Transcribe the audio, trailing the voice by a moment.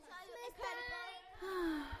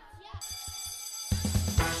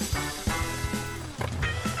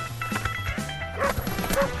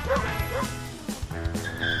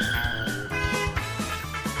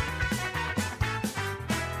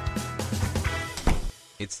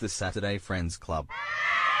It's the Saturday Friends Club.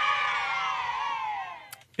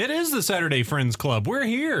 It is the Saturday Friends Club. We're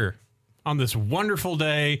here on this wonderful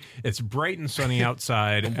day. It's bright and sunny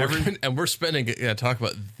outside. and we're spending talk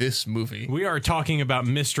about this movie. We are talking about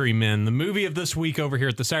Mystery Men, the movie of this week over here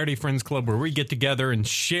at the Saturday Friends Club, where we get together and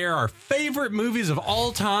share our favorite movies of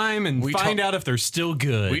all time and find out if they're still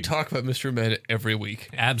good. We talk about Mystery Men every week.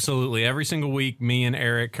 Absolutely. Every single week, me and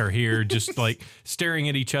Eric are here just like staring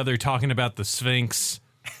at each other, talking about the Sphinx.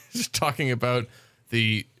 Just talking about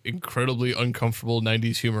the incredibly uncomfortable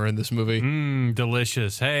 90s humor in this movie.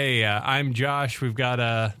 Delicious. Hey, I'm Josh. We've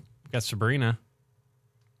got Sabrina.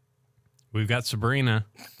 We got Sabrina.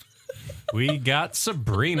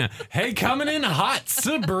 Hey, coming in hot,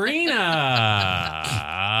 Sabrina.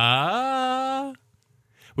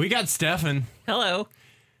 We got Stefan. Hello.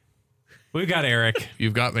 We've got Eric.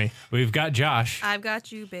 You've got me. We've got Josh. I've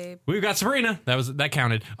got you, babe. We've got Sabrina. That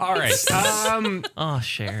counted. All right. Oh,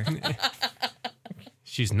 Cher.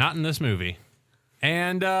 She's not in this movie.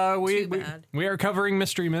 And we are covering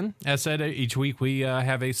Mystery Men. As said, each week we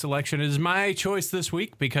have a selection. It is my choice this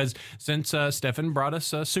week because since Stefan brought us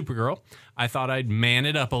Supergirl, I thought I'd man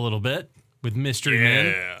it up a little bit with Mystery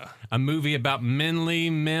Men. A movie about manly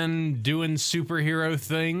men doing superhero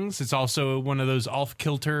things. It's also one of those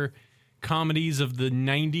off-kilter comedies of the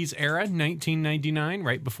 90s era, 1999,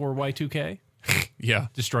 right before Y2K. Yeah.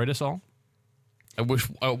 Destroyed us all. I wish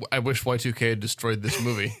Y2K had destroyed this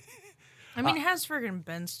movie. I mean, it has friggin'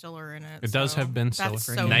 Ben Stiller in it. It does have Ben Stiller. That's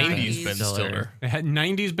so 90s Ben Stiller. It had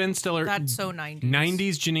 90s Ben Stiller. That's so 90s.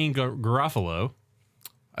 90s Janine Garofalo.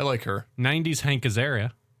 I like her. 90s Hank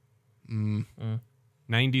Azaria.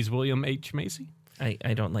 90s William H. Macy.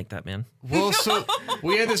 I don't like that man. Well, so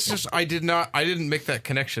we had this. I didn't make that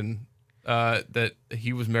connection. That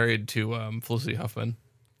he was married to Felicity Huffman.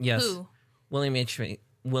 Yes. Who? William H.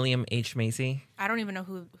 Macy. I don't even know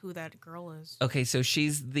who that girl is. Okay, so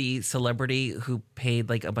she's the celebrity who paid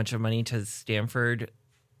like a bunch of money to Stanford.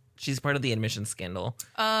 She's part of the admissions scandal.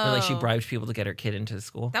 Where like she bribed people to get her kid into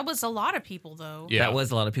school. That was a lot of people, though. Yeah. That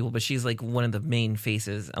was a lot of people, but she's like one of the main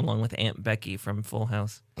faces along with Aunt Becky from Full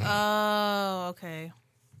House. Oh, okay.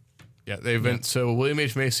 Yeah, they've been. So William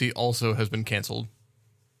H. Macy also has been canceled.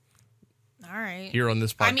 All right. Here on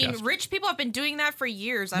this podcast. I mean, rich people have been doing that for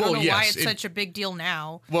years. I Well, don't know why yes, it's such a big deal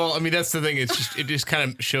now. Well, I mean, that's the thing. It just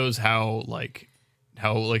kind of shows how it's like,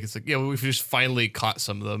 yeah, we've just finally caught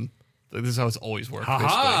some of them. Like, this is how it's always worked.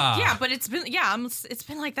 Yeah, but it's been it's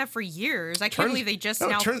been like that for years. I can't believe they just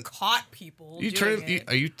caught people.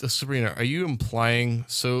 Are you Sabrina? Are you implying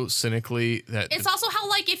so cynically that it's also how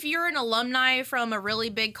like if you're an alumni from a really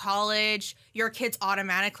big college, your kids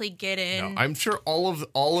automatically get in. No, I'm sure all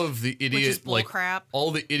of the idiot which is bull crap.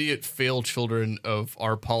 All the idiot failed children of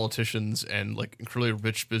our politicians and like incredibly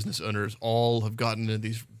rich business owners all have gotten into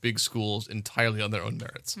these big schools entirely on their own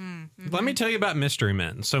merits. Mm-hmm. Let me tell you about Mystery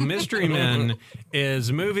Men. So Mystery Men is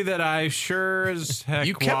a movie that I sure as heck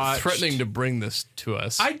You kept watched. threatening to bring this to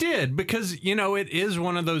us. I did because, it is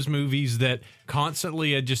one of those movies that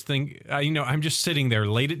constantly I just think, I'm just sitting there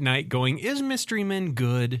late at night going, is Mystery Men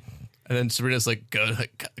good? And then Sabrina's like,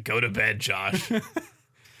 go to bed, Josh.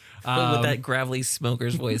 But with that gravelly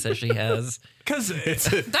smoker's voice that she has. Because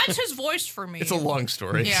that's his voice for me. It's a long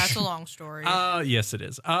story. Yeah, it's a long story. Yes, it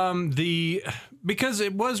is. Because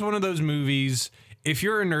it was one of those movies, if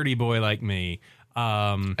you're a nerdy boy like me,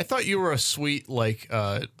 I thought you were a sweet,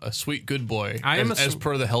 a sweet good boy. I am as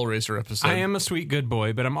per the Hellraiser episode. I am a sweet good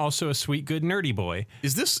boy, but I'm also a sweet good nerdy boy.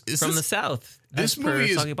 Is this from the South? This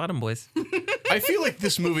movie is Soggy Bottom Boys. I feel like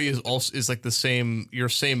this movie is like your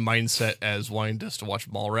same mindset as wanting just to watch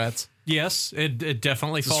Mallrats. Yes, it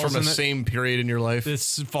definitely falls from in the same period in your life.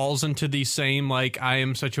 This falls into the same, I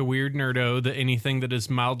am such a weird nerdo that anything that is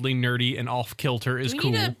mildly nerdy and off kilter is cool. Do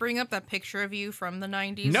we need to bring up that picture of you from the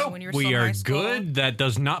 90s? Nope, when you were we still in are high school? good. That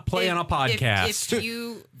does not play on a podcast. If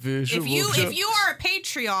you are a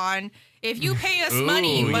Patreon, if you pay us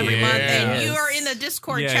money Ooh, every month and yes. you are in the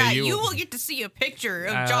Discord Yeah, chat, you- you will get to see a picture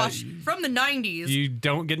of Josh from the 90s. You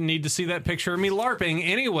don't need to see that picture of me LARPing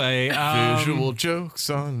anyway. Visual jokes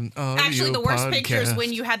on audio Actually, the worst picture is podcast.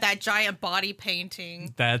 when you had that giant body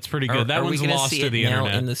painting. That's pretty good. That are we one's gonna lost see to it the now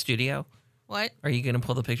internet. in the studio? What? Are you going to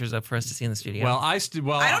pull the pictures up for us to see in the studio? Well, I don't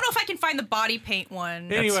know if I can find the body paint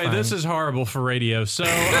one. Anyway, fine. this is horrible for radio. So,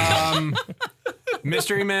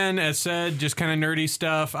 Mystery Men, as said, just kind of nerdy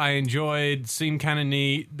stuff. I enjoyed, seemed kind of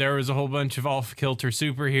neat. There was a whole bunch of off-kilter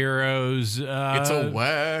superheroes. It's a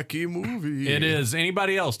wacky movie. It is.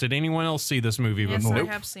 Anybody else? Did anyone else see this movie Yes, before? I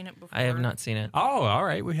have seen it before. I have not seen it. Oh, all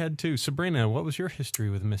right. We had two. Sabrina, what was your history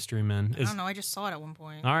with Mystery Men? I don't know. I just saw it at one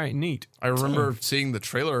point. All right, neat. I remember seeing the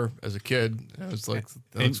trailer as a kid. I was like,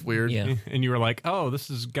 that looks weird. Yeah. And you were like, oh, this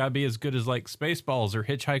has got to be as good as like Spaceballs or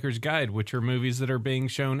Hitchhiker's Guide, which are movies that are being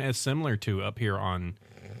shown as similar to up here on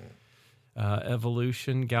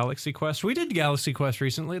Evolution, Galaxy Quest. We did Galaxy Quest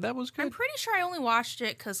recently. That was good. I'm pretty sure I only watched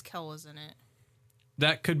it because Kel was in it.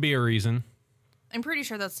 That could be a reason. I'm pretty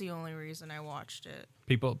sure that's the only reason I watched it.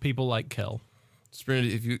 People like Kel. Sabrina,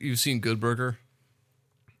 if you've seen Good Burger,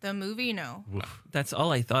 The movie, no. That's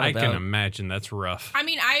all I thought I about. can imagine that's rough. I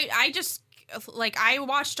mean, I just, like, I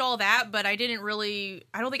watched all that, but I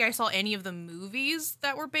don't think I saw any of the movies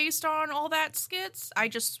that were based on all that skits. I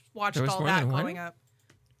just watched There was all more that than one? growing up.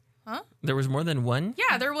 There was more than one?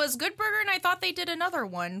 Yeah, there was Good Burger, and I thought they did another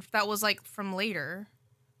one that was, like, from later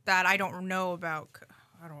that I don't know about.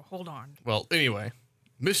 Hold on. well, anyway,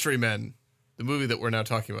 Mystery Men, the movie that we're now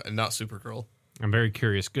talking about, and not Supergirl. I'm very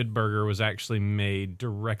curious. Good Burger was actually made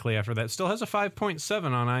directly after that. Still has a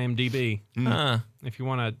 5.7 on IMDb. If you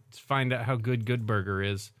want to find out how good Good Burger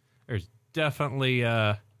is, there's definitely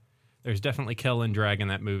Kel and Drag in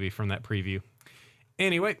that movie from that preview.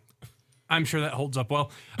 Anyway, I'm sure that holds up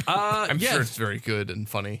well. I'm sure it's very good and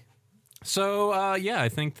funny. So, I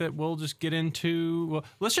think that we'll just get into... Well,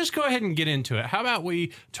 let's just go ahead and get into it. How about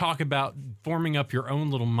we talk about forming up your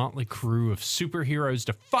own little motley crew of superheroes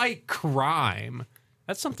to fight crime?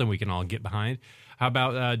 That's something we can all get behind. How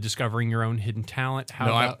about discovering your own hidden talent?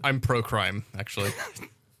 I'm pro-crime, actually.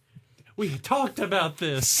 We talked about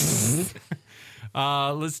this.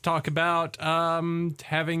 Let's talk about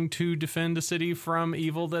having to defend a city from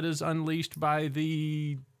evil that is unleashed by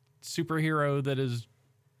the superhero that has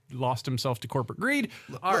lost himself to corporate greed.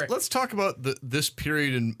 All right. Let's talk about this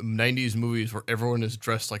period in 90s movies where everyone is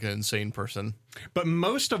dressed like an insane person. But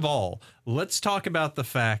most of all, let's talk about the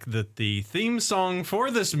fact that the theme song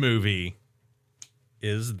for this movie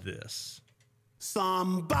is this.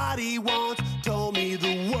 Somebody once told me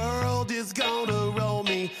the world is gonna roll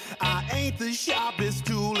me. I ain't the sharpest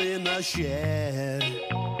tool in the shed.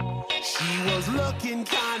 She was looking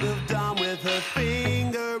kind of dumb with her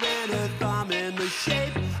finger and her thumb in the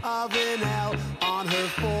shape of an L on her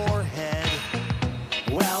forehead.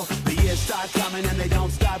 Well, the years start coming and they don't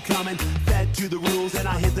stop coming. Fed to the rules and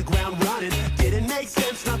I hit the ground running. Didn't make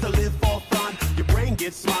sense not to live for fun. Your brain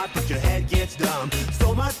gets smart but your head gets dumb.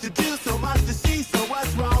 So much to do, so much to see. So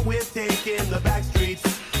what's wrong with taking the back streets?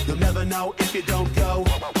 You'll never know if you don't go.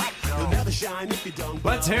 You'll never shine if you don't go.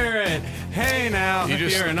 Let's hear it. Hey now,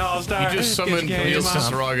 you're an all-star. You just summoned Neil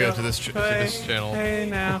Ciceraga to this channel. Hey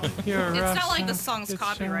now, you're a It's not like the rockstar. song's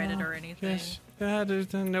copyrighted or anything.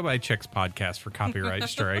 Nobody checks podcasts for copyright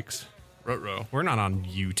strikes. Ruh-roh. We're not on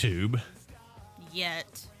YouTube.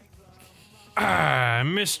 Yet.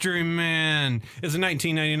 Mystery Man is a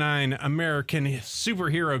 1999 American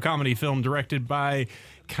superhero comedy film directed by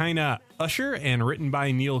Kina Usher and written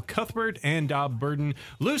by Neil Cuthbert and Bob Burden,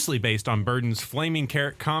 loosely based on Burden's Flaming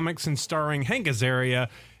Carrot comics and starring Hank Azaria,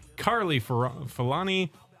 Carly Filani,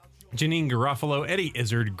 Janine Garofalo, Eddie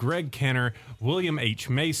Izzard, Greg Kenner, William H.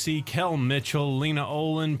 Macy, Kel Mitchell, Lena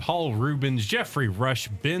Olin, Paul Rubens, Jeffrey Rush,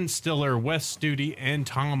 Ben Stiller, Wes Studi, and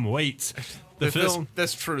Tom Waits. The film.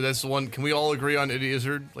 That's true. That's the one. Can we all agree on Eddie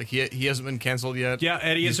Izzard? Like he hasn't been canceled yet. Yeah,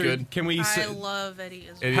 Eddie He's Izzard. good. Can we? I love Eddie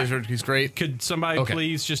Izzard. Eddie Izzard, he's great. Could somebody Okay.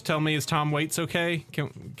 please just tell me is Tom Waits okay?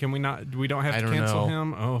 Can we not? We don't have to I don't cancel know.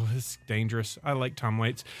 him. Oh, it's dangerous. I like Tom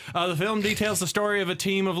Waits. The film details the story of a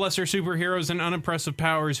team of lesser superheroes and unimpressive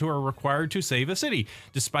powers who are required to save a city.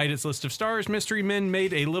 Despite its list of stars, Mystery Men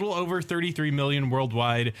made a little over $33 million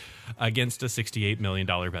worldwide against a $68 million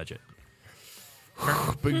budget.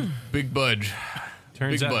 Big budge.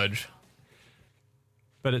 Turns Big out, budge.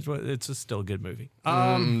 but it's a still good movie.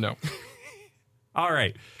 No. All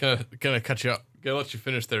right. Gonna cut you up. Gonna let you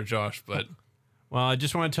finish there, Josh. But Well, I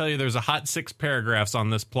just want to tell you there's a hot 6 paragraphs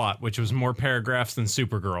on this plot, which was more paragraphs than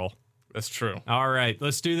Supergirl. that's true. All right,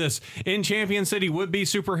 let's do this. In Champion City, would-be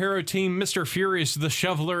superhero team Mr. Furious, the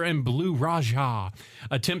Shoveler, and Blue Raja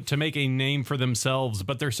attempt to make a name for themselves,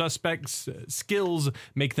 but their suspects' skills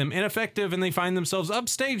make them ineffective, and they find themselves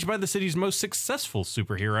upstaged by the city's most successful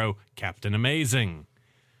superhero, Captain Amazing.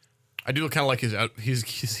 I do kind of like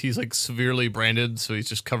he's like severely branded, so he's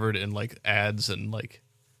just covered in like ads and like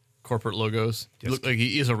corporate logos. He look like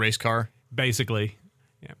he is a race car. Basically,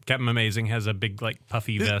 yeah, Captain Amazing has a big, like,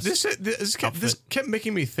 puffy vest. This kept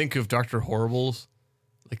making me think of Dr. Horrible's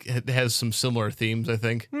Like it has some similar themes, I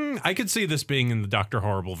think. I could see this being in the Dr.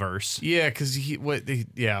 Horrible verse. Yeah, because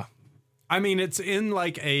yeah. I mean, it's in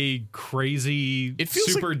like a crazy, It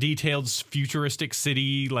feels super detailed futuristic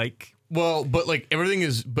city. Like, Well, but everything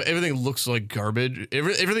looks like garbage.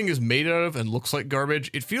 Everything is made out of and looks like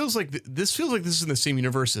garbage. It feels like this is in the same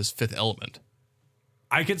universe as Fifth Element.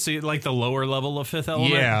 I could see it like the lower level of Fifth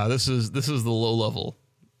Element. Yeah, this is the low level.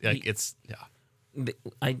 Like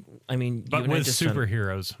I mean, but with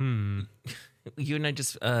superheroes. You and I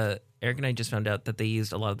just Eric and I just found out that they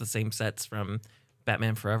used a lot of the same sets from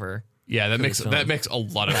Batman Forever. Yeah, that makes a lot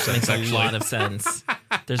of sense. Makes a lot of sense.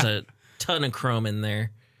 There's a ton of chrome in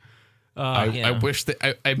there. I wish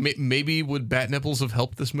that I maybe would Bat Nipples have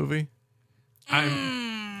helped this movie.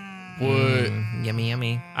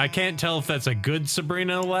 Yummy. I can't tell if that's a good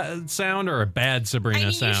Sabrina sound or a bad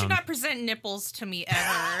Sabrina sound. You should not present nipples to me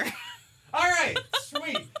ever. All right,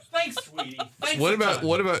 sweet. Thanks, sweetie. Thanks.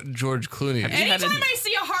 What about George Clooney? Anytime I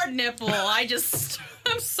see a hard nipple, I'm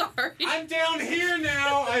sorry. I'm down here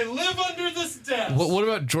now. I live under this desk. What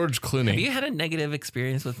about George Clooney? Have you had a negative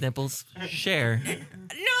experience with nipples? Share. No,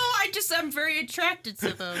 I'm very attracted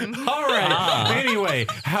to them. All right. Anyway,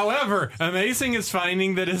 however, Amazing is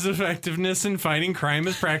finding that his effectiveness in fighting crime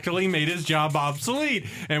has practically made his job obsolete.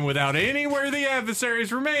 And without any worthy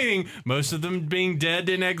adversaries remaining, most of them being dead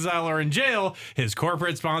in exile or in jail, his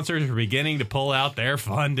corporate sponsors are beginning to pull out their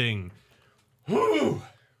funding. Whew.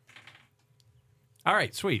 All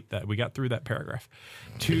right, sweet. We got through that paragraph.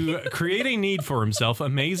 To create a need for himself,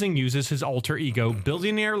 Amazing uses his alter ego,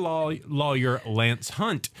 billionaire lawyer Lance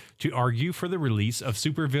Hunt, to argue for the release of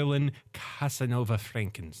supervillain Casanova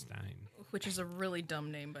Frankenstein. Which is a really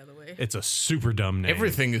dumb name, by the way. It's a super dumb name.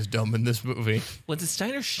 Everything is dumb in this movie. Was it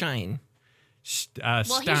Stein or Stein?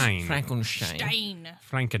 Stein. Frankenstein.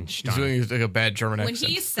 Frankenstein. He's doing like a bad German When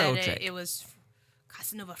accent. he said Project. it was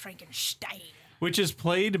Casanova Frankenstein. Which is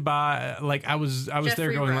played by, like, I was there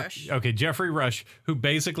Jeffrey going, Rush. like, okay, Jeffrey Rush, who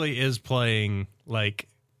basically is playing, like,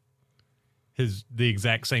 the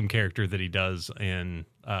exact same character that he does in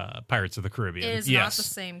Pirates of the Caribbean. It is not the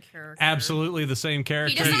same character. Absolutely the same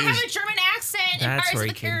character. He does not have a German accent in That's Pirates where of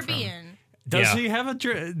he the came from. Caribbean. Does he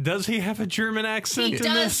have a German accent He in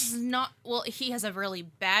does this? not. Well, he has a really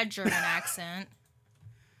bad German accent.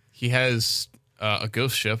 He has a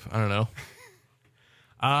ghost ship. I don't know.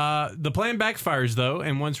 The plan backfires, though,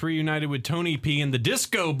 and once reunited with Tony P and the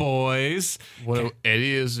Disco Boys... What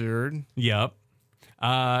Eddie Izzard? Yep.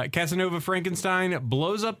 Casanova Frankenstein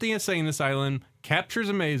blows up the insane asylum, captures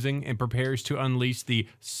Amazing, and prepares to unleash the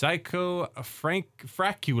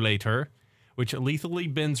Psycho-Fraculator, which lethally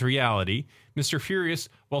bends reality. Mr. Furious,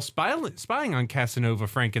 while spying on Casanova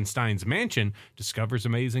Frankenstein's mansion, discovers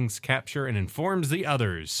Amazing's capture and informs the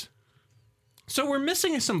others. So we're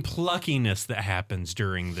missing some pluckiness that happens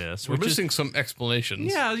during this. We're missing some explanations.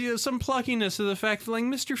 Yeah, some pluckiness of the fact that, like,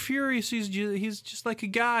 Mr. Furious, he's just like a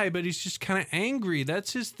guy, but he's just kind of angry.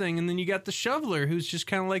 That's his thing. And then you got the shoveler, who's just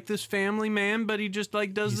kind of like this family man, but he just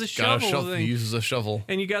like does the shovel thing. He uses a shovel.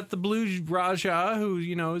 And you got the Blue Raja, who,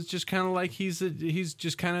 you know, is just kind of like he's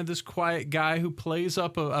just kind of this quiet guy who plays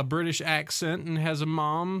up a British accent and has a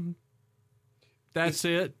mom. That's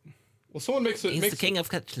it. Well, someone makes it. He's the king of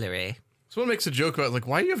cutlery. Someone makes a joke about, like,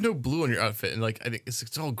 why do you have no blue on your outfit? And, like, I think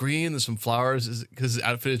it's all green. There's some flowers. Is because his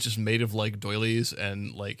outfit is just made of, like, doilies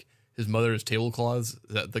and, like, his mother's tablecloths.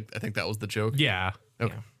 I think that was the joke. Yeah.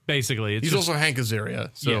 Okay. Basically, it's He's just, also Hank Azaria,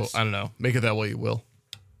 so Yes. I don't know. Make it that way you will.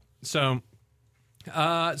 So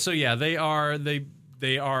yeah, they are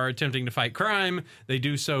attempting to fight crime. They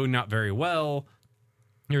do so not very well.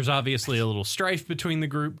 There's obviously a little strife between the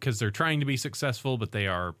group because they're trying to be successful, but they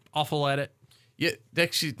are awful at it. Yeah,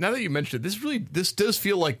 actually, now that you mentioned it, this does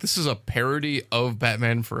feel like this is a parody of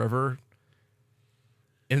Batman Forever.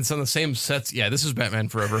 And it's on the same sets. Yeah, this is Batman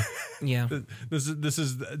Forever. Yeah. This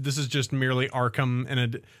is just merely Arkham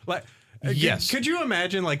and Yes. Could you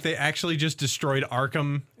imagine, like, they actually just destroyed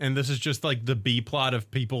Arkham and this is just like the B plot of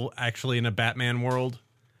people actually in a Batman world?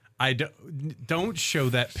 Don't show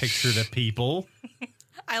that picture to people.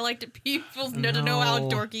 I like to people to know how No.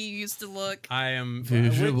 dorky you used to look. I am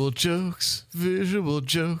Visual jokes.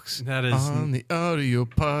 That is on the audio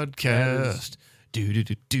podcast.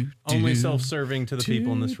 only self-serving to the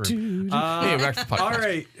people in this room. Hey, back to the podcast. All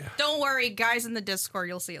right. Don't worry, guys in the Discord,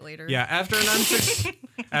 you'll see it later. Yeah, after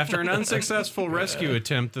an unsuccessful rescue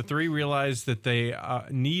attempt, the three realize that they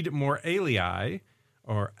need more alii,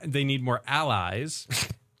 or they need more allies.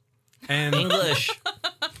 And English.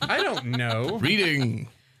 I don't know. Reading.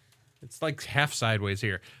 It's like half sideways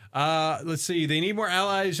here. Let's see. They need more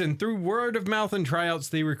allies, and through word of mouth and tryouts,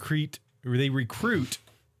 they recruit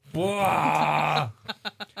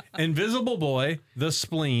Invisible Boy, the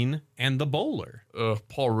Spleen, and the Bowler.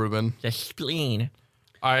 Paul Rubin. The spleen.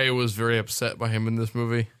 I was very upset by him in this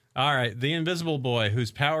movie. All right, the Invisible Boy,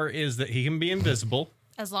 whose power is that he can be invisible.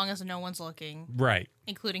 As long as no one's looking, Right.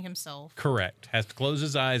 including himself. Correct. Has to close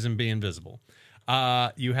his eyes and be invisible.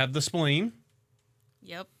 You have the Spleen.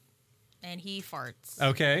 Yep. And he farts.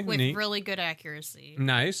 Okay, With neat. really good accuracy.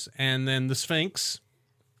 Nice. And then the Sphinx.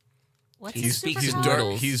 What's He his speaks He's superpower? dark.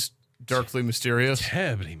 Riddles. He's darkly mysterious.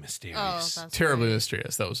 Terribly Oh, mysterious. that's Terribly right.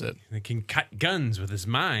 mysterious. That was it. He can cut guns with his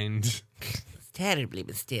mind. It's terribly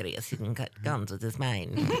mysterious. He can cut guns with his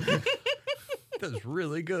mind. That was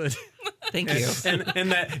really good. Thank you. in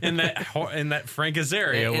that Frank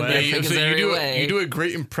Azaria In way. that- You, Frank so Azaria you way. do a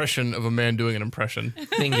great impression of a man doing an impression.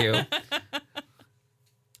 Thank you.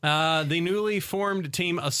 The newly formed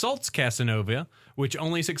team assaults Casanova, which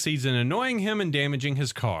only succeeds in annoying him and damaging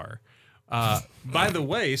his car. By the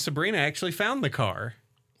way, Sabrina actually found the car.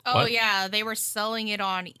 Oh, What? yeah. They were selling it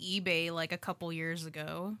on eBay like a couple years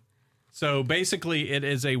ago. So basically, it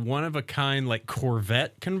is a one-of-a-kind, like,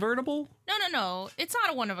 Corvette convertible. No. It's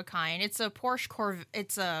not a one of a kind. It's a Porsche Corvette.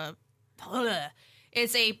 It's a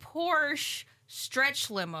Porsche stretch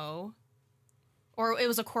limo. Or it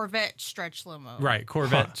was a Corvette stretch limo. Right,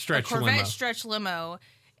 Corvette stretch a Corvette limo. stretch limo.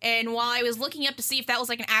 And while I was looking up to see if that was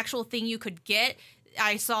like an actual thing you could get,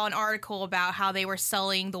 I saw an article about how they were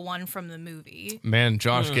selling the one from the movie. Man,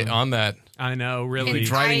 Josh, get on that. I know, really. And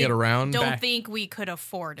driving I it around Don't back- think we could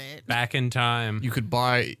afford it. Back in time. You could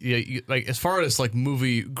buy, like as far as like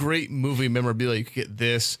great movie memorabilia, you could get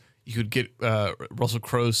this. You could get Russell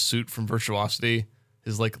Crowe's suit from Virtuosity,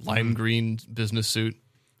 his like lime green business suit.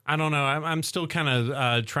 I don't know. I'm still kind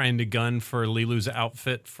of trying to gun for Lilu's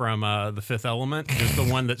outfit from The Fifth Element, just the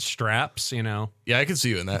one that straps, you know. Yeah, I could see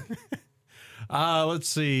you in that. Let's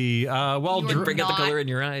see. Well, You were Bring out the Not color in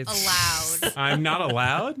your eyes. Allowed I'm not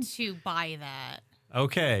allowed. to buy that.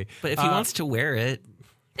 Okay. But if he wants to wear it,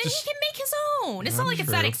 Then he can make his own. It's not like it's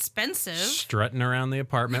that true. expensive. Strutting around the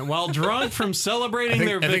apartment while drunk from celebrating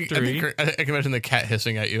their victory. I can imagine the cat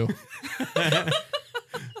hissing at you.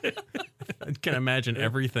 I can imagine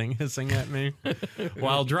everything hissing at me.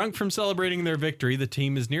 While drunk from celebrating their victory, the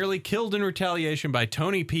team is nearly killed in retaliation by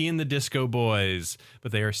Tony P and the Disco Boys.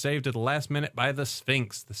 But they are saved at the last minute by the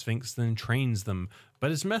Sphinx. The Sphinx then trains them. But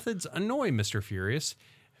his methods annoy Mr. Furious.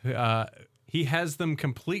 He has them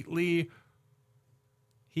complete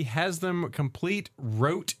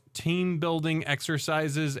rote team building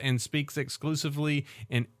exercises and speaks exclusively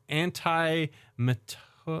in anti-metabol.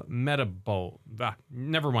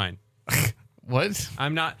 Never mind. What?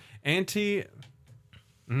 I'm not anti.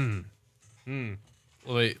 Let me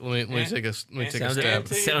take a stab.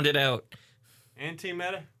 sound it out.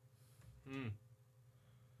 Anti-meta.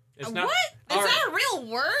 It's What? not. Is All right. that a real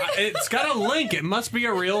word? It's got a link. It must be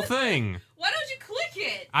a real thing. Why don't you click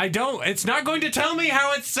it? I don't. It's not going to tell me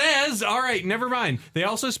how it says. All right, never mind. They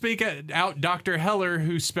also speak out Dr. Heller,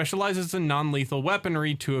 who specializes in non-lethal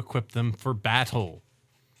weaponry to equip them for battle.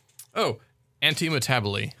 Oh,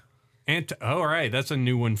 anti-metaboly All right, that's a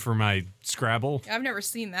new one for my Scrabble. I've never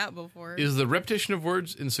seen that before. is the repetition of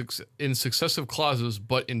words in successive clauses,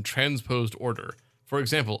 but in transposed order. For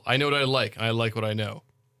example, I know what I like, and I like what I know.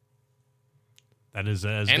 That is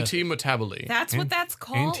Anti-metaboly. That's what that's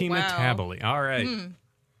called? Anti-metaboly. All right.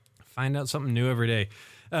 Find out something new every day.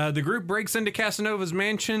 The group breaks into Casanova's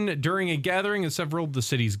mansion during a gathering of several of the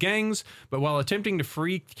city's gangs, but while attempting to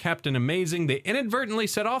free Captain Amazing, they inadvertently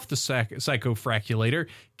set off the psychofraculator,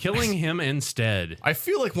 killing him instead. I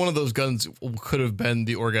feel like one of those guns could have been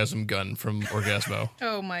the orgasm gun from Orgasmo.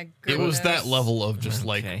 Oh my It goodness. was that level of just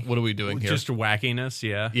like, Okay. what are we doing here? Just wackiness,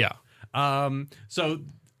 yeah. Yeah. So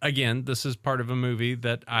again, this is part of a movie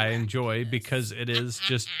that I enjoy because it is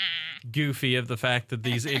just goofy of the fact that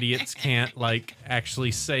these idiots can't like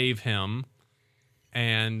actually save him.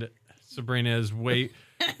 And Sabrina is What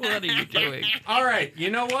are you doing? all right, you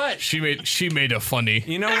know what? She made a funny.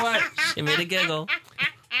 You know what? It made a giggle.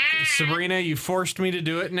 Sabrina, you forced me to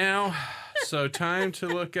do it now. So time to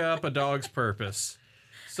look up A Dog's Purpose.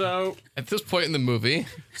 So At this point in the movie,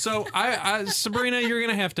 I Sabrina, you're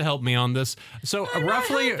gonna have to help me on this. So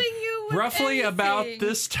roughly helping you with about anything.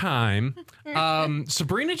 this time,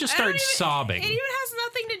 Sabrina just starts sobbing. It even has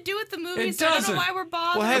nothing to do with the movie, It so I don't doesn't. know why we're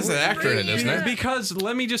bothered. Well, it has an actor in it, doesn't it? Because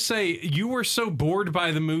let me just say, you were so bored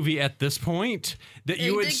by the movie at this point that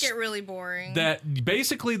you It would did get really boring. that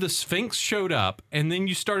basically the Sphinx showed up, and then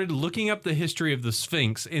you started looking up the history of the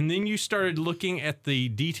Sphinx, and then you started looking at the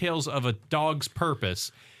details of A Dog's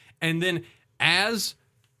Purpose, and then as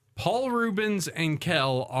Paul Rubens and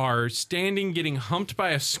Kel are standing getting humped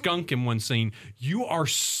by a skunk in one scene. You are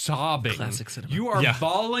sobbing. Classic cinema. You are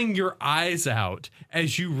bawling your eyes out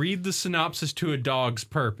as you read the synopsis to A Dog's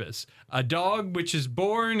Purpose. A dog which is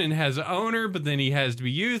born and has an owner, but then he has to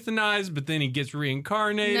be euthanized, but then he gets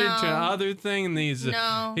reincarnated to another thing, and he's a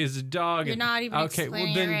dog. You're not even okay, well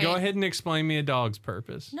explaining then it go right. athen explain me A Dog's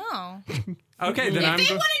Purpose. No. Okay, then If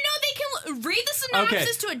they want to know, they can read the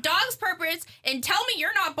synopsis to A Dog's Purpose and tell me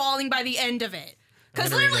you're not bawling by the end of it.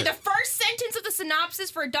 Because literally the first sentence of the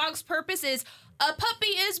synopsis for A Dog's Purpose is a puppy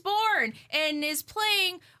is born and is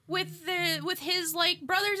playing with his like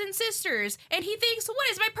brothers and sisters, and he thinks,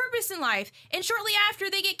 what is my purpose in life? And shortly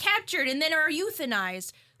after they get captured and then are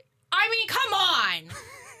euthanized. I mean, come on.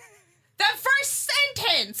 That first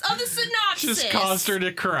sentence of the synopsis just caused her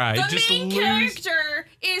to cry. The main character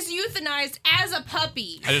is euthanized as a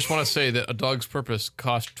puppy. I just want to say that A Dog's Purpose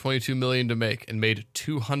cost $22 million to make and made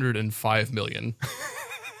 $205 million.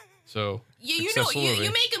 So You know,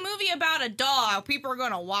 you make a movie about a dog, people are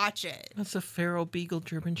going to watch it. That's a Feral Beagle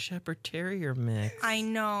German Shepherd Terrier mix. I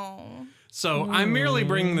know. So I'm merely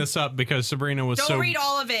bringing this up because Sabrina was Don't read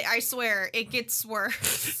all of it, I swear. It gets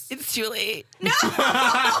worse. It's too late. No! I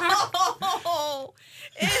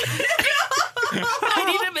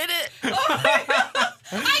need a minute.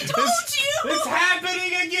 I told you! It's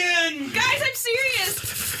happening again! Guys, I'm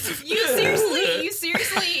serious. You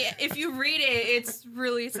seriously, if you read it, it's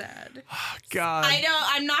really sad. God. I know,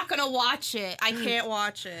 I'm not going to watch it. I can't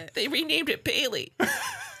watch it. They renamed it Bailey.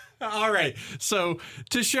 All right. So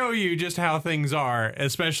to show you just how things are,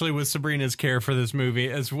 especially with Sabrina's care for this movie,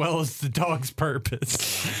 as well as The Dog's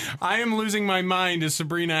Purpose, I am losing my mind as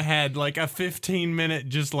Sabrina had like a 15-minute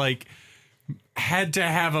just like had to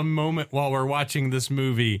have a moment while we're watching this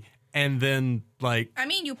movie. And then, like... I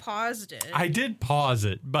mean, you paused it. I did pause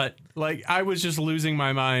it, but, like, I was just losing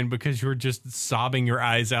my mind because you were just sobbing your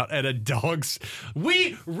eyes out at a dog's...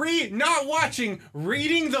 reading the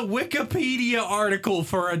Wikipedia article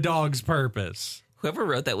for A Dog's Purpose. Whoever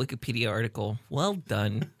wrote that Wikipedia article, well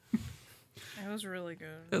done. That was really good.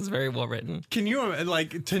 That was very well written. Can you,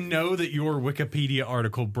 like, to know that your Wikipedia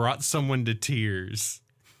article brought someone to tears?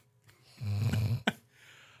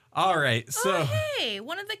 All right, so... Oh, hey,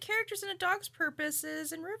 one of the characters in A Dog's Purpose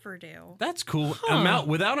is in Riverdale. That's cool.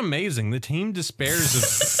 Without amazing, the team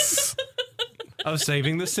despairs of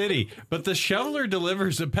saving the city, but the shoveler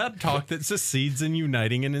delivers a pep talk that succeeds in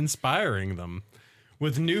uniting and inspiring them.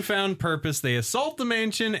 With newfound purpose, they assault the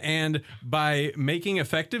mansion and, by making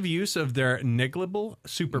effective use of their negligible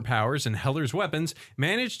superpowers and Heller's weapons,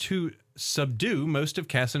 manage to subdue most of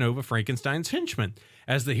Casanova Frankenstein's henchmen.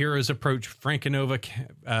 As the heroes approach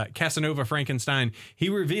Casanova Frankenstein, he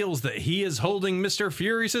reveals that he is holding Mr.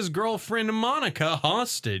 Furious's girlfriend Monica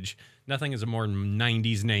hostage. Nothing is a more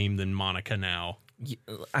 90s name than Monica now.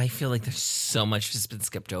 I feel like there's so much that's been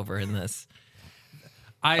skipped over in this.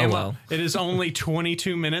 It is only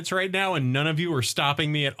 22 minutes right now, and none of you are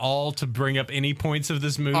stopping me at all to bring up any points of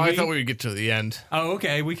this movie. Oh, I thought we would get to the end. Oh,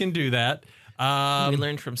 okay, we can do that. We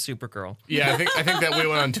learned from Supergirl. Yeah, I think that we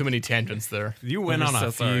went on too many tangents there. You went on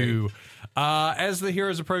a so few. As the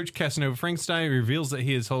heroes approach, Casanova Frankenstein reveals that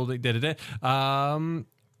he is holding and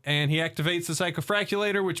he activates the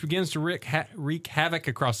psychofraculator, which begins to wreak havoc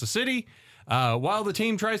across the city. While the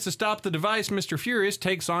team tries to stop the device, Mr. Furious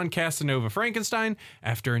takes on Casanova Frankenstein.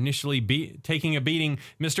 After initially taking a beating,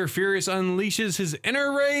 Mr. Furious unleashes his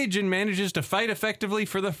inner rage and manages to fight effectively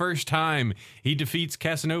for the first time. He defeats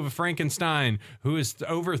Casanova Frankenstein, who is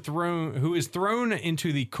thrown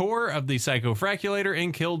into the core of the psychofraculator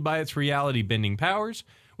and killed by its reality-bending powers.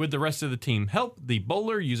 With the rest of the team help, the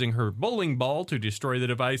bowler using her bowling ball to destroy the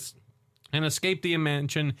device and escape the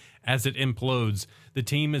mansion as it implodes. The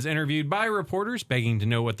team is interviewed by reporters begging to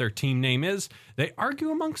know what their team name is. They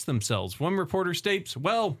argue amongst themselves. One reporter states,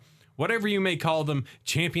 well, whatever you may call them,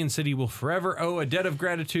 Champion City will forever owe a debt of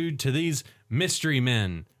gratitude to these mystery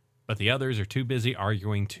men. But the others are too busy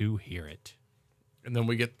arguing to hear it. And then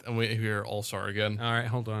we hear All-Star again. All right,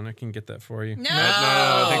 hold on. I can get that for you. No!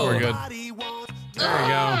 I think we're good. There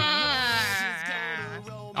we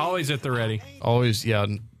go. Always at the ready. Always, yeah.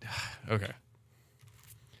 Okay.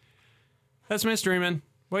 That's Mystery Men.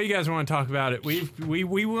 What do you guys want to talk about it?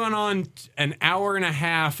 We went on an hour and a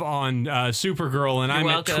half on Supergirl,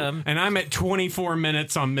 and I'm at 24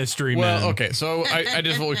 minutes on Mystery Men. Well, okay, so I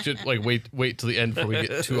just we should like wait till the end before we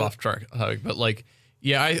get too off track. But like,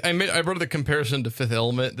 yeah, I brought up the comparison to Fifth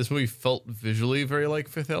Element. This movie felt visually very like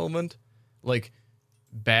Fifth Element, like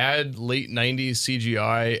bad late 90s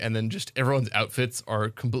CGI, and then just everyone's outfits are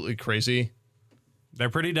completely crazy. They're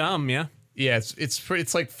pretty dumb, yeah. Yeah,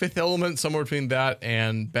 it's like Fifth Element, somewhere between that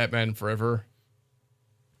and Batman Forever.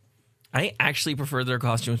 I actually prefer their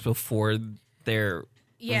costumes before their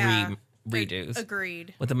redos.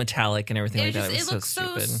 Agreed. With the metallic and everything like that. It looks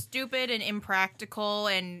so stupid and impractical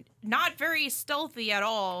and not very stealthy at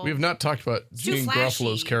all. We have not talked about Jean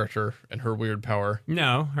Garofalo's character and her weird power.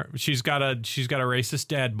 No, she's got a racist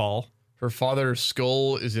dad ball. Her father's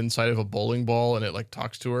skull is inside of a bowling ball, and it like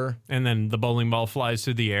talks to her. And then the bowling ball flies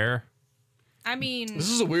through the air. I mean,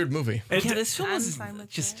 this is a weird movie. This film is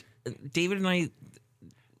just David and I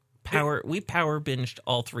power binged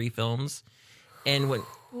all 3 films, and when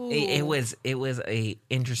it was a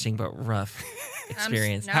interesting but rough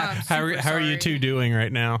experience. How are you two doing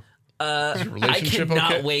right now? I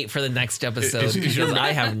cannot wait for the next episode because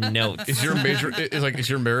I have notes. Is your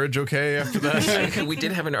marriage okay after that? We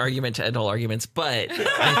did have an argument to end all arguments, but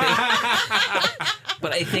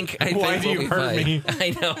I think why do you hurt me?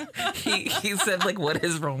 I know. He said like, "What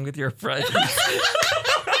is wrong with your friend?"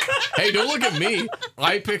 Hey, don't look at me.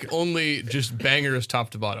 I pick only just bangers top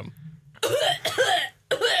to bottom.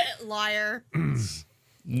 Liar.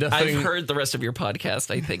 Nothing. I've heard the rest of your podcast.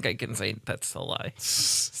 I think I can say that's a lie.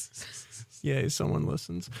 Yay, someone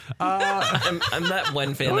listens. I'm that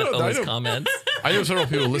one fan that always comments. I know several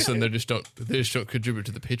people listen. They just don't contribute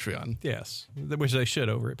to the Patreon. Yes, which they should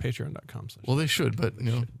over at patreon.com. Well, they should, but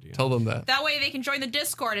tell them that. That way they can join the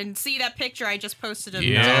Discord and see that picture I just posted of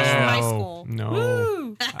Yeah. Josh from high school.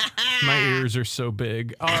 No, my ears are so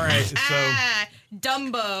big. All right, so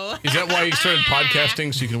Dumbo. Is that why you started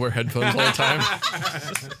podcasting so you can wear headphones all the time?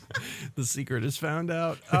 the secret is found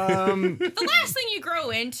out. The last thing you grow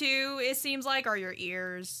into, it seems like, are your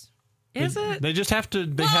ears. Is it? They just have to.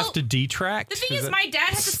 They have to detract. The thing is, my dad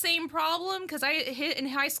had the same problem because in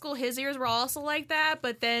high school his ears were also like that.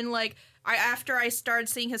 But then, like, after I started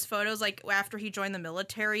seeing his photos, like after he joined the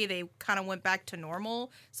military, they kind of went back to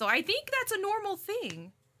normal. So I think that's a normal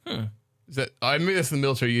thing. Is that? I mean, that's in the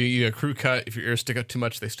military. You get a crew cut. If your ears stick out too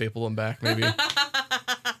much, they staple them back. Maybe.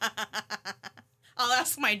 I'll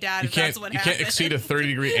ask my dad if that's what you happened. can't exceed a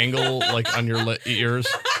 30-degree angle like on your ears.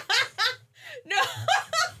 No.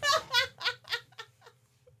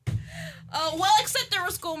 Well, except there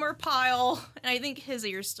was Gomer Pyle, and I think his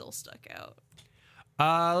ears still stuck out.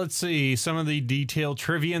 Let's see some of the detailed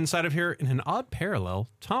trivia inside of here. In an odd parallel,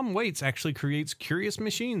 Tom Waits actually creates curious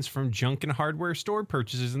machines from junk and hardware store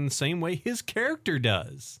purchases in the same way his character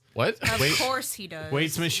does. What? Of course he does.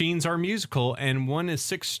 Waits' machines are musical, and one is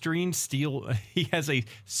 6-stringed steel. He has a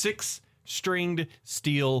 6-stringed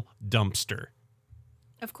steel dumpster.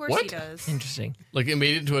 Of course What? he does. Interesting. Like it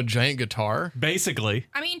made it into a giant guitar? Basically.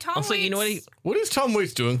 I mean, Tom Also, Waits. you know what? What is Tom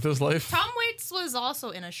Waits doing with his life? Tom Waits was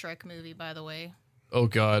also in a Shrek movie, by the way. Oh,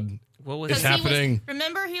 God. What was It's He happening.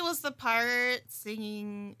 Remember, he was the pirate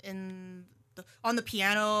singing on the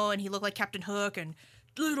piano, and he looked like Captain Hook and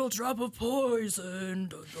little drop of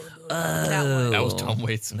poison. That was Tom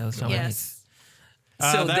Waits. That was Tom Waits. Yes.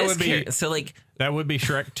 So that would be like that would be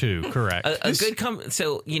Shrek 2, correct?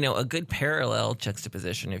 a good parallel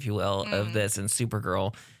juxtaposition, if you will, of this and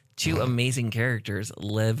Supergirl. 2 amazing characters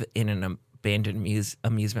live in an abandoned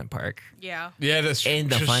amusement park. Yeah. Yeah, that's In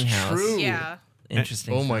the just funhouse. true. Yeah.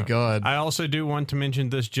 Interesting. Oh, my stuff. God. I also do want to mention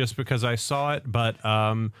this just because I saw it, but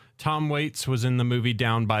Tom Waits was in the movie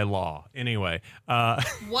Down by Law. Anyway,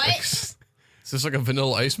 What? Is this like a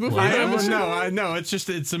Vanilla Ice movie? I know.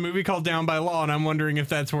 It's a movie called Down by Law, and I'm wondering if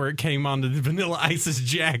that's where it came onto the Vanilla Ice's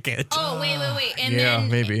jacket. Oh, wait. And Yeah, then,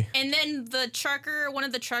 maybe. And then one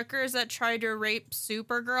of the truckers that tried to rape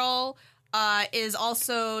Supergirl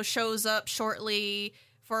shows up shortly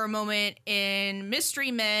for a moment in Mystery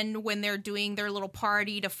Men when they're doing their little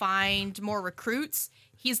party to find more recruits.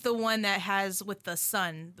 He's the one that has with his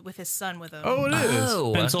son with him. Oh, it is.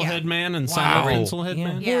 Oh, Pencilhead Man and Son Wow. of Pencilhead Yeah.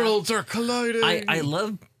 Man. Yeah. Worlds are colliding. I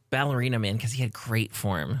love Ballerina Man because he had great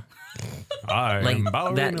form. I Like am that.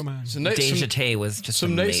 Ballerina Man. Deja Tay was just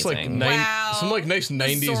some nice amazing. some nice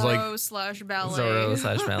 90s Zorro / ballet.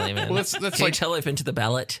 Zorro / Ballet Man. Well, that's Can like you tell I've been to the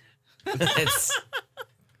ballot? It's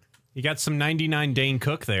You got some 99 Dane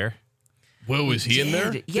Cook there. Whoa, is he in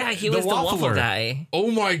there? Yeah, he The was the waffle waffler. guy. Oh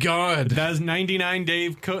my God. That's 99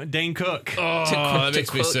 Dane Cook. Oh, that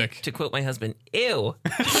makes me sick. To quote my husband, ew.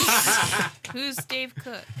 Who's Dave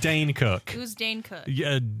Cook? Dane Cook. Who's Dane Cook?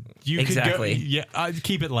 Yeah, you Exactly. Could go, yeah, I'd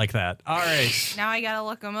keep it like that. All right. Now I gotta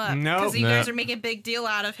look him up. No. Because you No. guys are making a big deal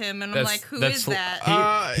out of him, and I'm like, who is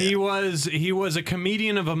that? He was a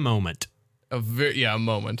comedian of a moment. A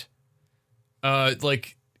moment.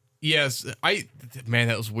 Yes, man,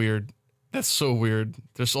 that was weird. That's so weird.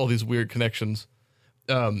 There's all these weird connections.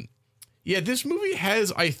 Yeah, this movie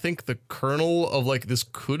has, I think, the kernel of like this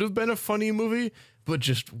could have been a funny movie, but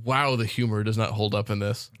just wow, the humor does not hold up in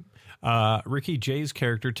this. Ricky Jay's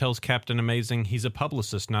character tells Captain Amazing he's a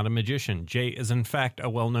publicist, not a magician. Jay is in fact a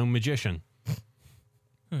well-known magician.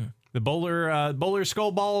 The Bowler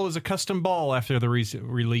Skull Ball is a custom ball after the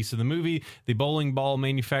release of the movie. The bowling ball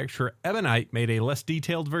manufacturer Ebonite made a less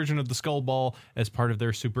detailed version of the Skull Ball as part of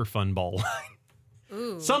their Super Fun Ball line.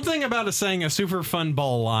 Ooh. Something about us saying a Super Fun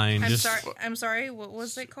Ball line. I'm sorry. What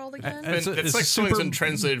was it called again? It's like something's been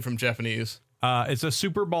translated from Japanese. It's a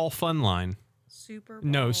Super Ball Fun line. Super Ball.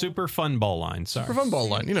 No, Super Fun Ball line. Sorry. Super Fun Ball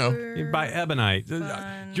line, you know. You buy Ebonite.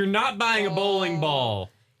 You're not buying a bowling ball.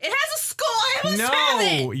 It has a skull. I almost have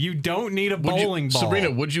it. No, you don't need a bowling ball. Sabrina,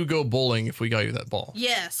 would you go bowling if we got you that ball?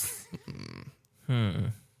 Yes. I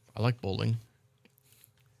like bowling.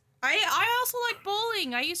 I also like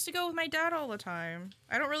bowling. I used to go with my dad all the time.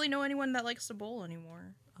 I don't really know anyone that likes to bowl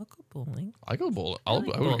anymore. I'll go bowling. I go bowling. I would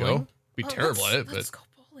bowling. go. Be terrible at it, Let's but go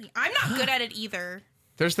bowling. I'm not good at it either.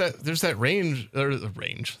 there's that range.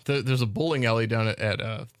 There's a bowling alley down at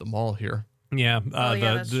the mall here. Yeah,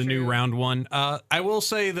 that's the new true. round one. I will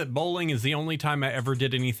say that bowling is the only time I ever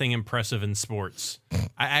did anything impressive in sports.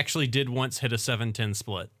 I actually did once hit a 7-10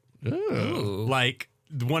 split. Ooh. Like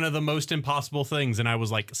one of the most impossible things, and I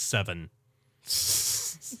was like 7.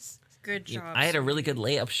 Good job. I had a really good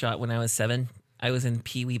layup shot when I was 7. I was in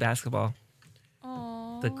Pee Wee basketball.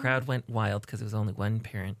 Aww. The crowd went wild because it was only one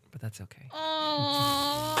parent, but that's okay.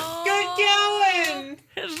 Aww.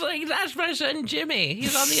 It's like, that's my son Jimmy.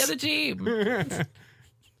 He's on the other team.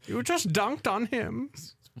 You just dunked on him.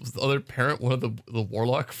 Was the other parent one of the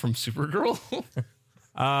warlock from Supergirl?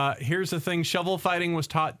 Here's the thing. Shovel fighting was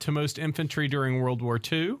taught to most infantry during World War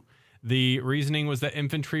II. The reasoning was that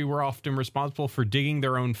infantry were often responsible for digging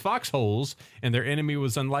their own foxholes, and their enemy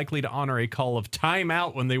was unlikely to honor a call of time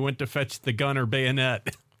out when they went to fetch the gun or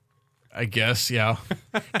bayonet. I guess, yeah.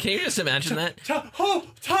 Can you just imagine that? Oh,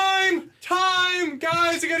 time!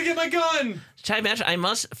 Guys, I gotta get my gun! I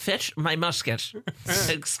must fetch my musket.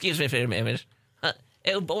 Excuse me for a moment.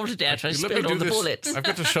 Oh, bolted out. I Let me spilled do all the this. bullets. I've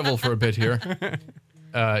got to shovel for a bit here.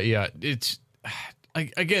 Yeah, it's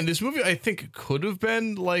again, this movie I think could have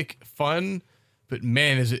been like fun, but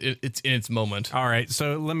man, it's in its moment. All right,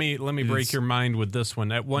 so let me break your mind with this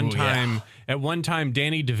one. At one time,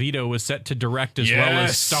 Danny DeVito was set to direct as well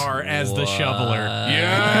as star as the shoveler.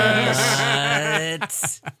 Yes,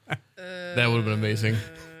 that would have been amazing.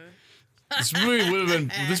 This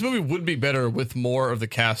movie would be better with more of the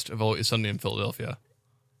cast of Always Sunny in Philadelphia.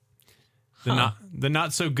 The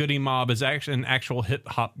not so goody mob is actually an actual hip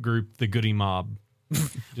hop group, the Goody Mob.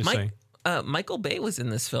 Just saying. Michael Bay was in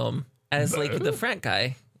this film as like the frat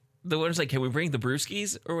guy. The one's like, can we bring the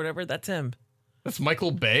brewskis or whatever? That's him. That's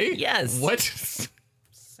Michael Bay? Yes. What?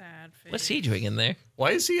 Sad face. What's he doing in there?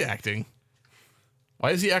 Why is he acting?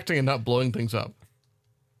 Why is he acting and not blowing things up?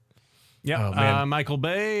 Yeah, Oh, man. Michael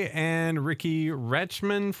Bay and Ricky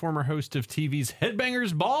Retchman, former host of TV's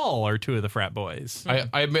Headbangers Ball, are two of the frat boys. I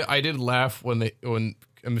admit I did laugh when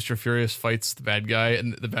Mr. Furious fights the bad guy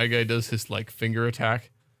and the bad guy does his like finger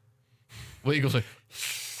attack. Well, he goes like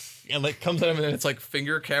and like comes at him and then it's like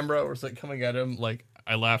finger camera or it's like coming at him. Like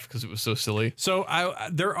I laughed because it was so silly. So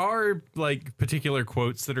there are like particular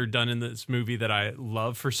quotes that are done in this movie that I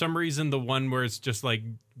love. For some reason, the one where it's just like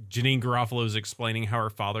Janine Garofalo's explaining how her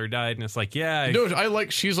father died, and it's like,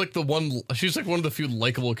 she's like one of the few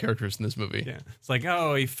likable characters in this movie. Yeah, it's like,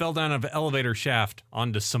 oh, he fell down an elevator shaft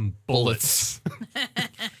onto some bullets.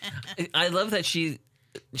 I love that she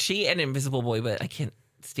and Invisible Boy, but I can't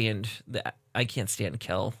stand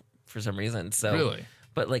Kel for some reason. So Really?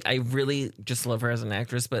 But like, I really just love her as an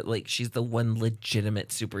actress. But like, she's the one legitimate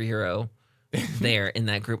superhero there in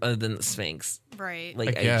that group, other than the Sphinx. Right.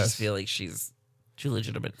 Like, I guess. just feel like she's too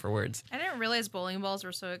legitimate for words. I didn't realize bowling balls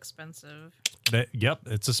were so expensive. Yep,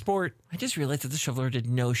 it's a sport. I just realized that the shoveler did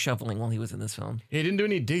no shoveling while he was in this film. He didn't do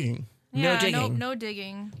any digging. No Yeah, digging. No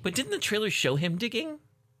digging. But didn't the trailer show him digging?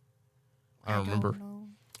 I don't remember.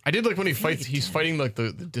 I did like when he's fighting like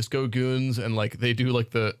the disco goons and like they do like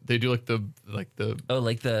the Oh,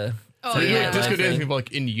 like the Oh, they do yeah. like disco live dance thing. people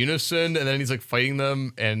like in unison and then he's like fighting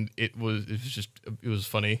them and it was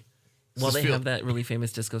funny. Well, Just they feel- have that really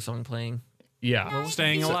famous disco song playing. Yeah.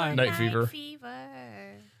 Staying alive. Night Fever.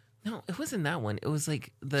 No, it wasn't that one. It was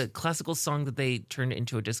like the classical song that they turned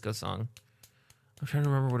into a disco song. I'm trying to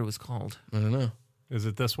remember what it was called. I don't know. Is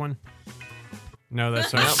it this one? No,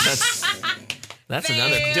 that's No, not. that's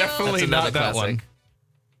another. Definitely That's not another that classic.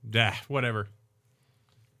 one. Yeah, whatever.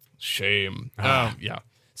 Shame. Yeah.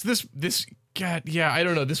 So this God, yeah, I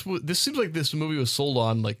don't know. This seems like this movie was sold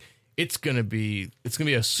on like it's gonna be a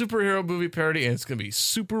superhero movie parody, and it's gonna be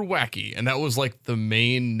super wacky. And that was like the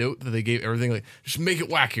main note that they gave everything. Like, just make it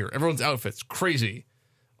wackier. Everyone's outfits crazy,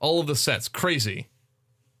 all of the sets crazy.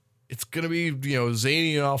 It's gonna be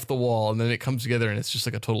zany and off the wall, and then it comes together, and it's just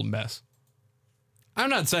like a total mess. I'm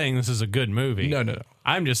not saying this is a good movie. No.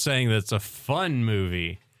 I'm just saying that it's a fun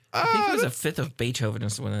movie. I think it was a fifth of Beethoven.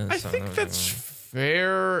 Is when I think that's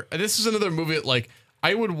fair. This is another movie that, like,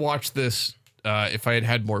 I would watch this if I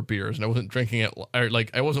had more beers and I wasn't drinking it, or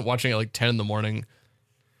like I wasn't watching it like 10 in the morning.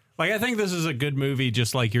 Like, I think this is a good movie,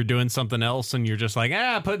 just like you're doing something else and you're just like,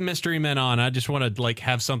 put Mystery Men on. I just want to like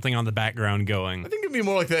have something on the background going. I think it'd be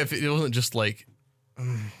more like that if it wasn't just like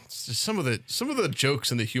it's just some of the jokes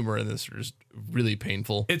and the humor in this are just really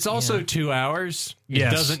painful. It's also 2 hours.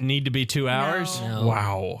 Yes. It doesn't need to be 2 hours. No.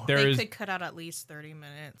 Wow. They could cut out at least 30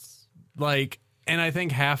 minutes. Like, and I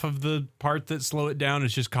think half of the part that slow it down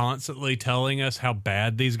is just constantly telling us how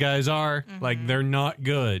bad these guys are. Like, they're not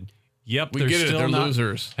good. Yep, We get it. They're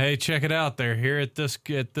losers. Hey, check it out. They're here at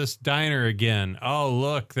this diner again. Oh,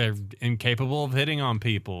 look, they're incapable of hitting on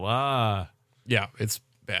people. Yeah, it's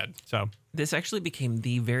bad. So This actually became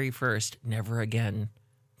the very first Never Again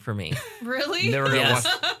for me. Really? Never gonna Yes.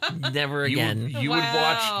 watch. Never again. You would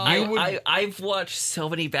watch. I've watched so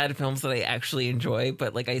many bad films that I actually enjoy,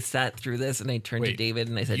 but like I sat through this and I turned to Wait, David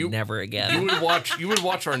and I said, never again. You would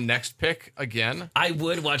watch our next pick again. I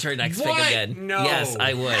would watch our next pick What? again. No. Yes,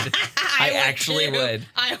 I would. I actually would.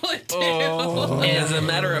 I would too. Oh. And as a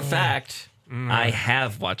matter of fact, I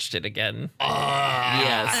have watched it again.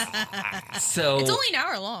 Yes. So It's only an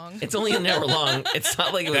hour long. It's only an hour long. It's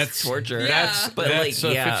not like it was torture. Yeah. But That's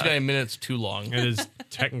like, yeah. 59 minutes too long. it is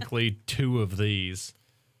technically 2 of these.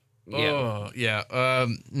 Yeah. Oh, yeah.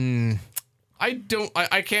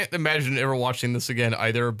 I can't imagine ever watching this again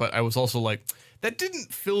either, but I was also like, that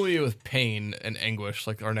didn't fill me with pain and anguish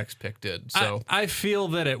like our next pick did. So I feel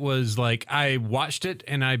that it was like I watched it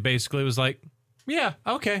and I basically was like, yeah,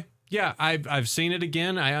 okay. Yeah, I've seen it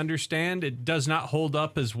again. I understand it does not hold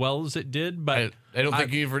up as well as it did, but I don't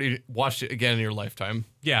think you've already watched it again in your lifetime.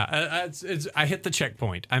 yeah, I hit the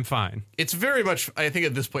checkpoint. I'm fine. It's very much, I think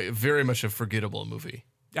at this point, very much a forgettable movie.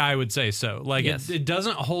 I would say so. Like Yes. it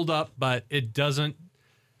doesn't hold up, but it doesn't.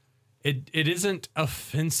 It isn't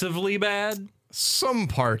offensively bad. Some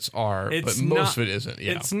parts are, It's but most not- of it isn't.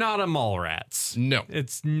 Yeah. It's not a Mallrats. No.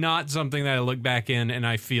 It's not something that I look back in and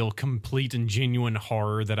I feel complete and genuine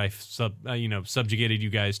horror that I subjugated you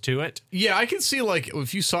guys to it. Yeah, I can see, like,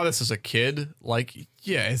 if you saw this as a kid, like,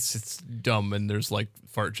 yeah, it's dumb and there's, like,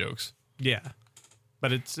 fart jokes. Yeah,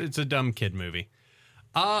 but it's a dumb kid movie.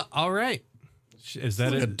 All right. Is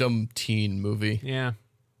that Like a it? dumb teen movie. Yeah.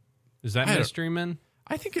 Is that I don't- Mystery Men?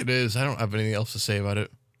 I think it is. I don't have anything else to say about it.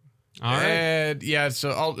 All right. And yeah,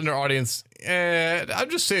 so in our audience, I'm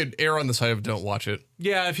just saying err on the side of don't watch it.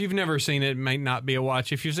 Yeah, if you've never seen it, it might not be a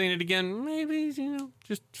watch. If you've seen it again, maybe,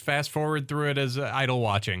 just fast forward through it as idle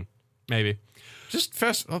watching. Maybe. Just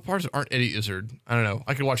fast parts that aren't Eddie Izzard. I don't know.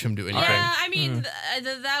 I could watch him do anything. Yeah, I mean,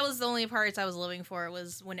 that was the only parts I was living for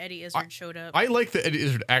was when Eddie Izzard showed up. I like that Eddie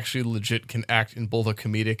Izzard actually legit can act in both a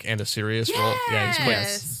comedic and a serious role. Yeah, he's quite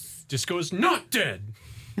Yes. Just goes, not dead.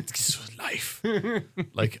 It's his life.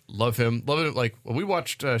 Like, love him. Love it. Like, well, we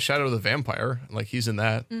watched Shadow of the Vampire. Like, he's in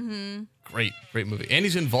that. Mm-hmm. Great movie. And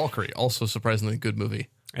he's in Valkyrie. Also, surprisingly good movie.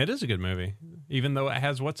 It is a good movie, even though it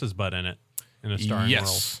has what's his butt in it in a starring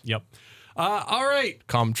Yes. role. Yep. All right.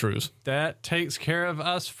 Com Trues. That takes care of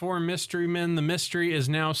us for Mystery Men. The mystery is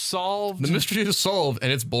now solved. The mystery is solved, and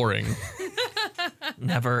it's boring.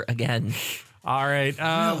 Never again. All right.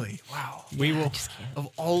 Really? Wow. We will. Of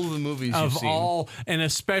all of the movies you've Of seen. all, and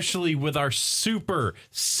especially with our super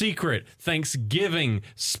secret Thanksgiving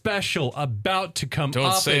special about to come Don't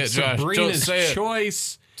up say at it, Josh. Don't Sabrina's say it.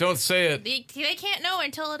 Choice. Don't say it. They can't know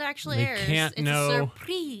until it actually They airs. can't it's know. a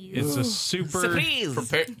surprise. It's a super. Surprise.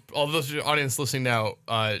 Prepare, all those audience listening now,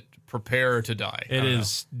 prepare to die. It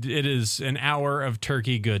is an hour of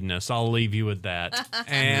turkey goodness. I'll leave you with that.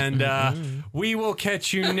 And we will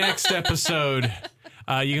catch you next episode.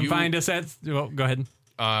 You can find us at. Well, go ahead.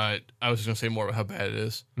 I was just going to say more about how bad it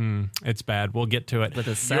is. It's bad. We'll get to it. With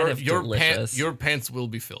a side of delicious. Your pants will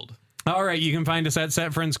be filled. All right, you can find us at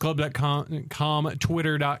satfriendsclub.com,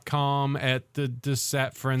 twitter.com, at the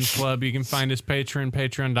Sat Friends Club. You can find us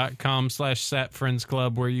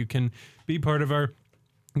patreon.com/satfriendsclub, where you can be part of our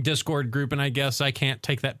Discord group. And I guess I can't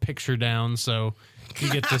take that picture down, so you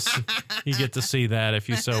get to see that if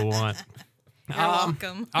you so want. You're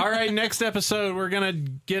welcome. All right, next episode, we're going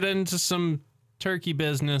to get into some turkey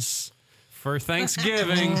business. for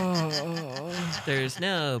Thanksgiving. There's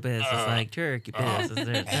no business like turkey business.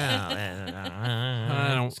 There's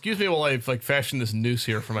I don't. Excuse me while I like fashion this noose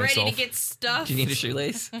here for myself. Ready to get stuffed. Do you need a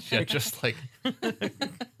shoelace? Yeah, just like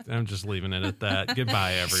I'm just leaving it at that.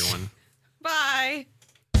 Goodbye, everyone. Bye.